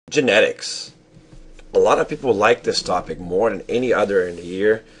Genetics. A lot of people like this topic more than any other in the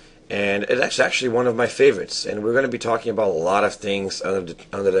year, and it's actually one of my favorites. And we're going to be talking about a lot of things under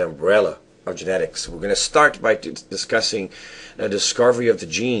the umbrella of genetics. We're going to start by discussing the discovery of the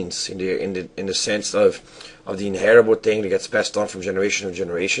genes in the sense of the inheritable thing that gets passed on from generation to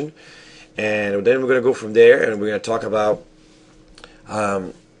generation, and then we're going to go from there, and we're going to talk about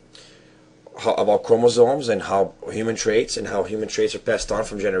about chromosomes and how human traits are passed on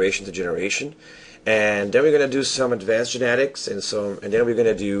from generation to generation. And then we're going to do some advanced genetics, and then we're going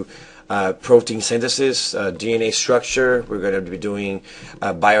to do protein synthesis, DNA structure. We're going to be doing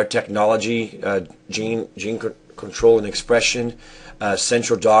biotechnology, gene control and expression,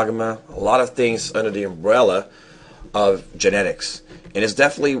 central dogma, a lot of things under the umbrella of genetics. And it's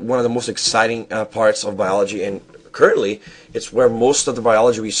definitely one of the most exciting parts of biology, and currently it's where most of the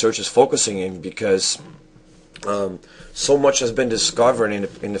biology research is focusing in, because so much has been discovered in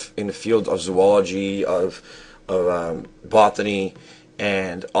the field of zoology, of botany,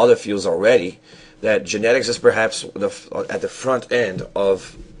 and other fields already, that genetics is perhaps at the front end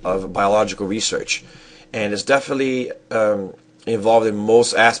of biological research, and it's definitely involved in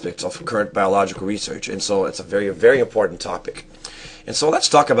most aspects of current biological research. And so it's a very, very important topic. And so let's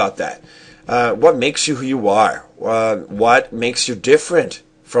talk about that. What makes you who you are? What makes you different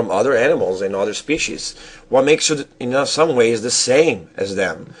from other animals and other species? What makes you, in some ways, the same as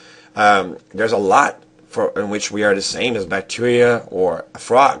them? There's a lot in which we are the same as bacteria or a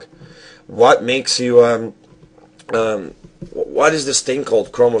frog. What makes you, what is this thing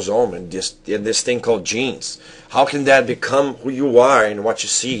called chromosome and this thing called genes? How can that become who you are and what you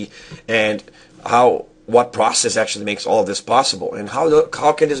see, and what process actually makes all of this possible, and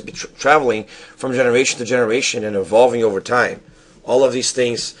how can this be traveling from generation to generation and evolving over time? All of these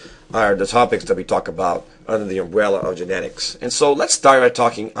things are the topics that we talk about under the umbrella of genetics. And so let's start by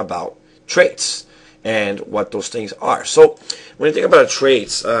talking about traits and what those things are. So when you think about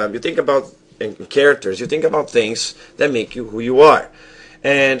traits, you think about characters, you think about things that make you who you are.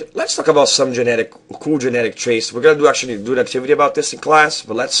 And let's talk about some cool genetic traits. We're going to actually do an activity about this in class,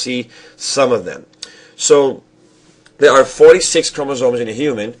 but let's see some of them. So there are 46 chromosomes in a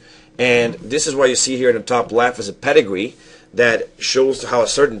human, and this is what you see here in the top left is a pedigree that shows how a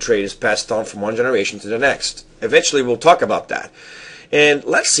certain trait is passed on from one generation to the next. Eventually we'll talk about that. And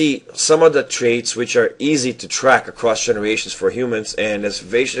let's see some of the traits which are easy to track across generations for humans, and it's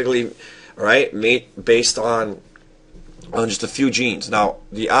basically made based on just a few genes. Now,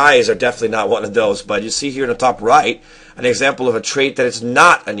 the eyes are definitely not one of those, but you see here in the top right an example of a trait that is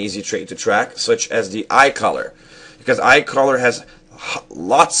not an easy trait to track, such as the eye color, because eye color has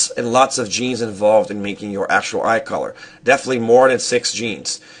lots and lots of genes involved in making your actual eye color, definitely more than 6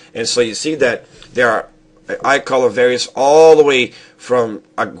 genes. And so you see that eye color varies all the way from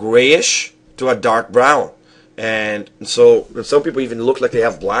a grayish to a dark brown, and so some people even look like they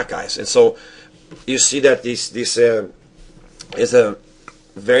have black eyes. And so you see that this is a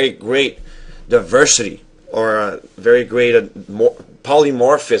very great diversity, or a very great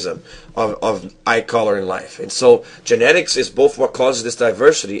polymorphism of eye color in life. And so genetics is both what causes this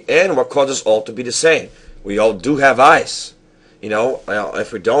diversity and what causes all to be the same. We all do have eyes.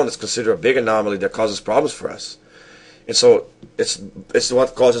 If we don't, it's considered a big anomaly that causes problems for us. And so it's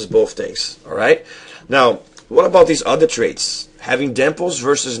what causes both things. All right. Now, what about these other traits? Having dimples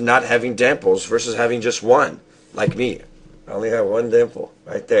versus not having dimples versus having just one, like me. I only have one dimple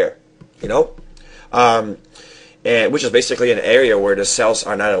right there. And which is basically an area where the cells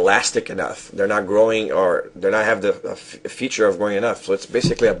are not elastic enough. They're not growing, or they're not have the feature of growing enough. So it's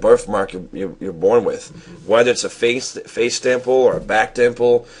basically a birthmark you're born with. Whether it's a face dimple or a back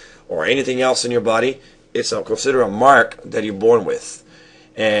dimple or anything else in your body, it's considered a mark that you're born with.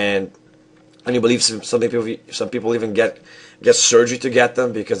 And you believe some people even get surgery to get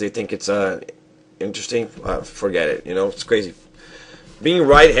them because they think it's interesting. Forget it. It's crazy. Being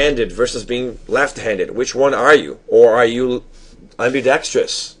right-handed versus being left-handed. Which one are you? Or are you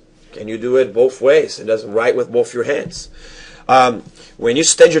ambidextrous? Can you do it both ways? It doesn't write with both your hands. When you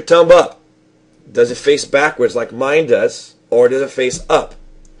stand your thumb up, does it face backwards like mine does, or does it face up?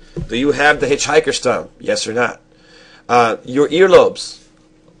 Do you have the hitchhiker's thumb? Yes or not? Your earlobes.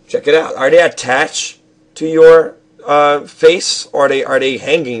 Check it out. Are they attached to your face, or are they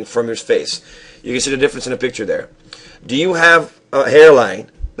hanging from your face? You can see the difference in the picture there. Do you have a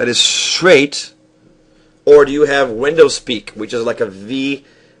hairline that is straight, or do you have widow's peak, which is like a V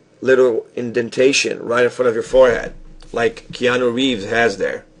little indentation right in front of your forehead, like Keanu Reeves has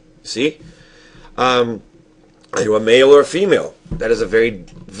there? See? Are you a male or a female? That is a very,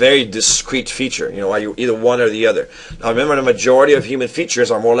 very discrete feature. You know, are you either one or the other? Now remember, the majority of human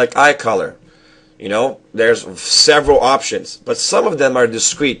features are more like eye color. You know, there's several options, but some of them are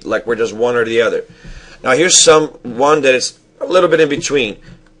discrete, like we're just one or the other. Now here's one that is a little bit in between.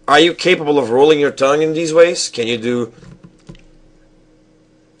 Are you capable of rolling your tongue in these ways? Can you do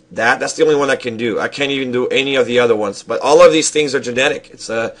that? That's the only one I can do. I can't even do any of the other ones. But all of these things are genetic. It's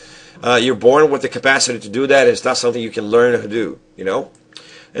you're born with the capacity to do that. It's not something you can learn to do, you know?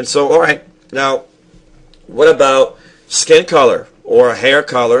 And so, all right. Now, what about skin color or hair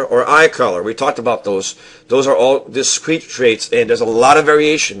color or eye color? We talked about those. Those are all discrete traits, and there's a lot of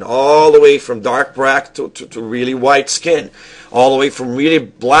variation, all the way from dark black to really white skin, all the way from really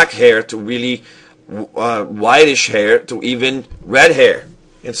black hair to really whitish hair to even red hair.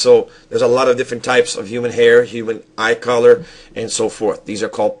 And so there's a lot of different types of human hair, human eye color, and so forth. These are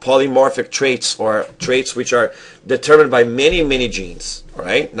called polymorphic traits, or traits which are determined by many, many genes. All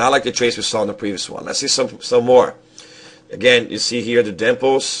right, not like the traits we saw in the previous one. Let's see some more. Again, you see here the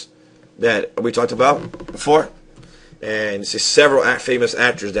dimples that we talked about before. And you see several famous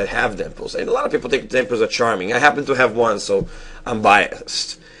actors that have dimples. And a lot of people think dimples are charming. I happen to have one, so I'm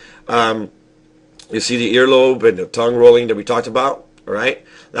biased. You see the earlobe and the tongue rolling that we talked about. All right.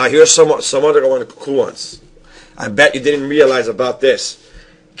 Now here's some other cool ones. I bet you didn't realize about this.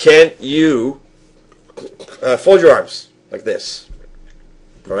 Can you fold your arms like this?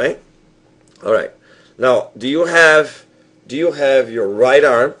 All right. All right. Now, do you have your right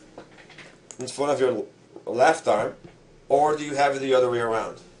arm in front of your left arm, or do you have it the other way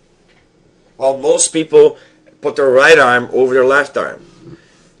around? Well, most people put their right arm over their left arm.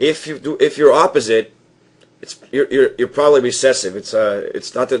 If you're opposite, you're probably recessive. It's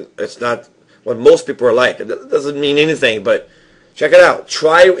not what most people are like. It doesn't mean anything, but check it out.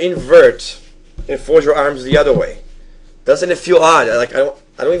 Try to invert and fold your arms the other way. Doesn't it feel odd? Like I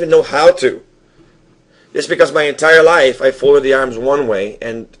don't even know how to. Just because my entire life I folded the arms one way,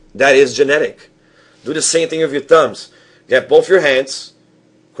 and that is genetic. Do the same thing with your thumbs. Get both your hands,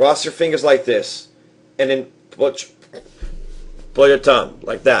 cross your fingers like this, and then put your thumb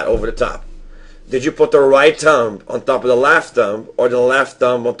like that over the top. Did you put the right thumb on top of the left thumb, or the left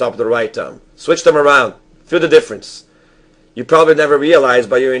thumb on top of the right thumb? Switch them around. Feel the difference. You probably never realized,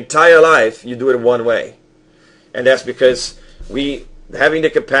 but your entire life you do it one way. And that's because having the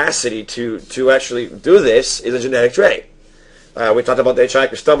capacity to actually do this is a genetic trait. We talked about the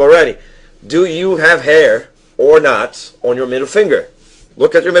hitchhiker's thumb already. Do you have hair or not on your middle finger?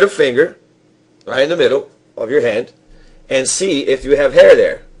 Look at your middle finger, right in the middle of your hand, and see if you have hair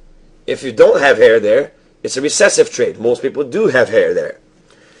there. If you don't have hair there, it's a recessive trait. Most people do have hair there.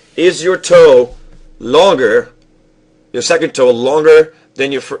 Is your toe longer, your second toe longer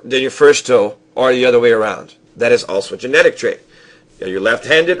than your first toe, or the other way around? That is also a genetic trait. Are you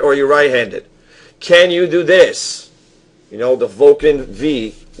left-handed or are you right-handed? Can you do this? You know, the Vulcan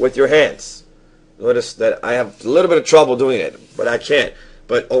V with your hands. Notice that I have a little bit of trouble doing it, but I can't.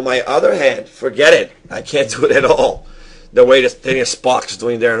 But on my other hand, forget it. I can't do it at all. The way that Spock's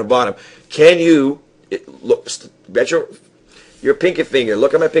doing there on the bottom. Can you look at your pinky finger?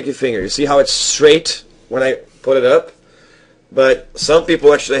 Look at my pinky finger. You see how it's straight when I put it up? But some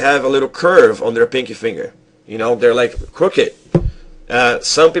people actually have a little curve on their pinky finger. You know, they're like crooked.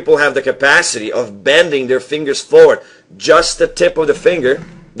 Some people have the capacity of bending their fingers forward. Just the tip of the finger,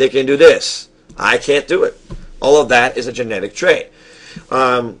 they can do this. I can't do it. All of that is a genetic trait.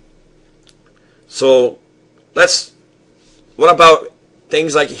 So what about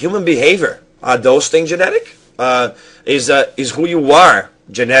things like human behavior? Are those things genetic? Is who you are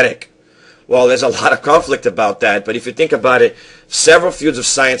genetic? Well, there's a lot of conflict about that, but if you think about it, several fields of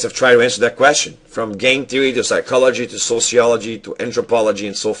science have tried to answer that question, from game theory to psychology to sociology to anthropology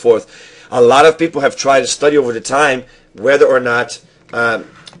and so forth. A lot of people have tried to study over the time whether or not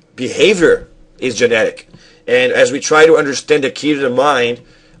behavior is genetic. And as we try to understand the key to the mind,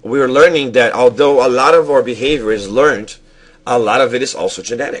 we are learning that although a lot of our behavior is learned, a lot of it is also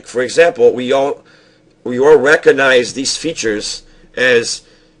genetic. For example, we all recognize these features as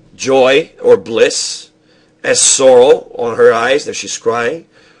joy or bliss, as sorrow on her eyes that she's crying.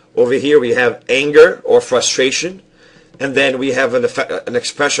 Over here we have anger or frustration, and then we have an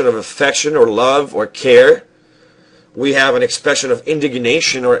expression of affection or love or care. We have an expression of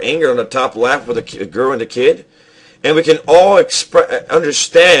indignation or anger on the top left with the girl and the kid. And we can all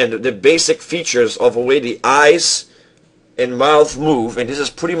understand the basic features of the way the eyes and mouth move, and this is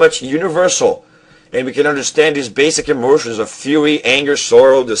pretty much universal. And we can understand these basic emotions of fury, anger,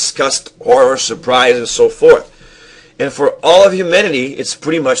 sorrow, disgust, horror, surprise, and so forth. And for all of humanity, it's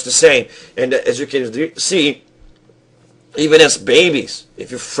pretty much the same. And as you can see, Even as babies,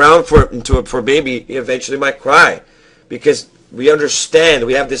 if you frown for a baby, he eventually might cry, because we understand.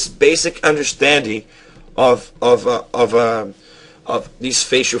 We have this basic understanding of these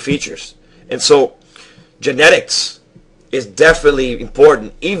facial features, and so genetics is definitely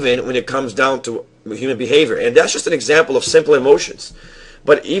important, even when it comes down to human behavior. And that's just an example of simple emotions.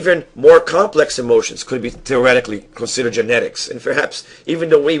 But even more complex emotions could be theoretically considered genetics, and perhaps even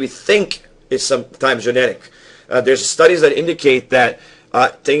the way we think is sometimes genetic. There's studies that indicate that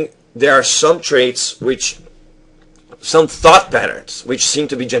there are some traits some thought patterns which seem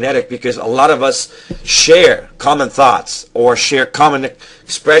to be genetic, because a lot of us share common thoughts or share common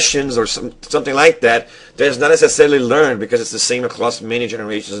expressions or something like that is not necessarily learned, because it's the same across many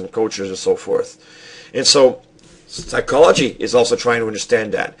generations and cultures and so forth. And so psychology is also trying to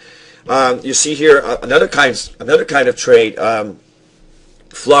understand that. You see here another kind of trait,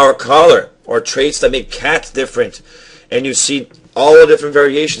 flower color, or traits that make cats different, and you see all the different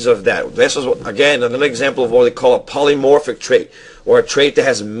variations of that. This is, again, another example of what they call a polymorphic trait, or a trait that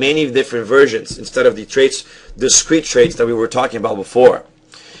has many different versions instead of the discrete traits that we were talking about before.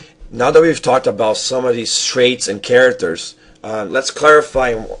 Now that we've talked about some of these traits and characters, let's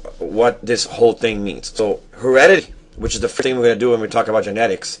clarify what this whole thing means. So heredity, which is the first thing we're going to do when we talk about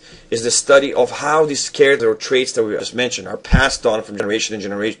genetics, is the study of how these characters or traits that we just mentioned are passed on from generation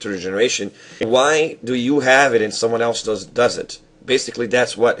to generation. Why do you have it and someone else doesn't? Basically,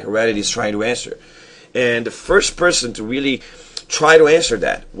 that's what heredity is trying to answer. And the first person to really try to answer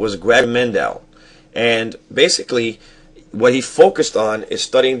that was Mendel. And basically, what he focused on is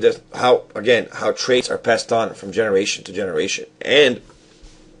studying how traits are passed on from generation to generation. And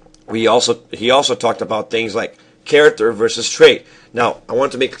he also talked about things like character versus trait. Now, I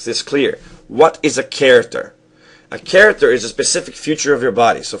want to make this clear. What is a character? A character is a specific feature of your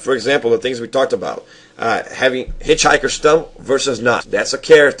body. So, for example, the things we talked about, having hitchhiker's thumb versus not, that's a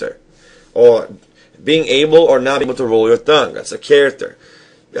character. Or being able or not able to roll your tongue, that's a character.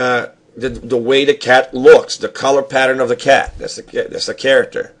 The way the cat looks, the color pattern of the cat, that's a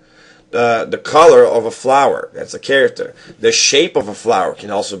character. The color of a flower, that's a character. The shape of a flower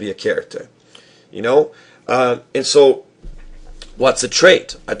can also be a character. You know? And so, what's a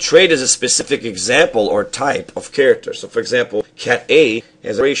trait? A trait is a specific example or type of character. So, for example, cat A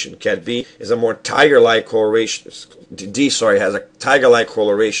has a coloration. Cat B is a more tiger-like coloration. D has a tiger-like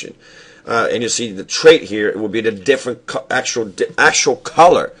coloration. And you see the trait here, it will be the different actual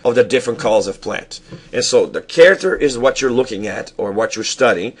color of the different colors of plant. And so the character is what you're looking at or what you're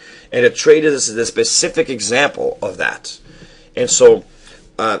studying, and the trait is the specific example of that. And so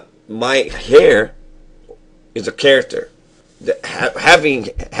my hair is a character. Having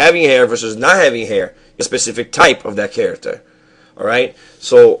hair versus not having hair is a specific type of that character. All right.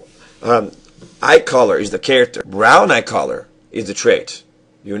 So eye color is the character. Brown eye color is the trait.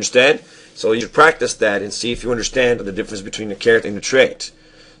 You understand? So you practice that and see if you understand the difference between the character and the trait.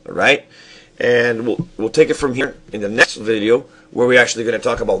 All right. And we'll take it from here in the next video, where we're actually going to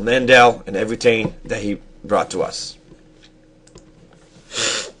talk about Mendel and everything that he brought to us.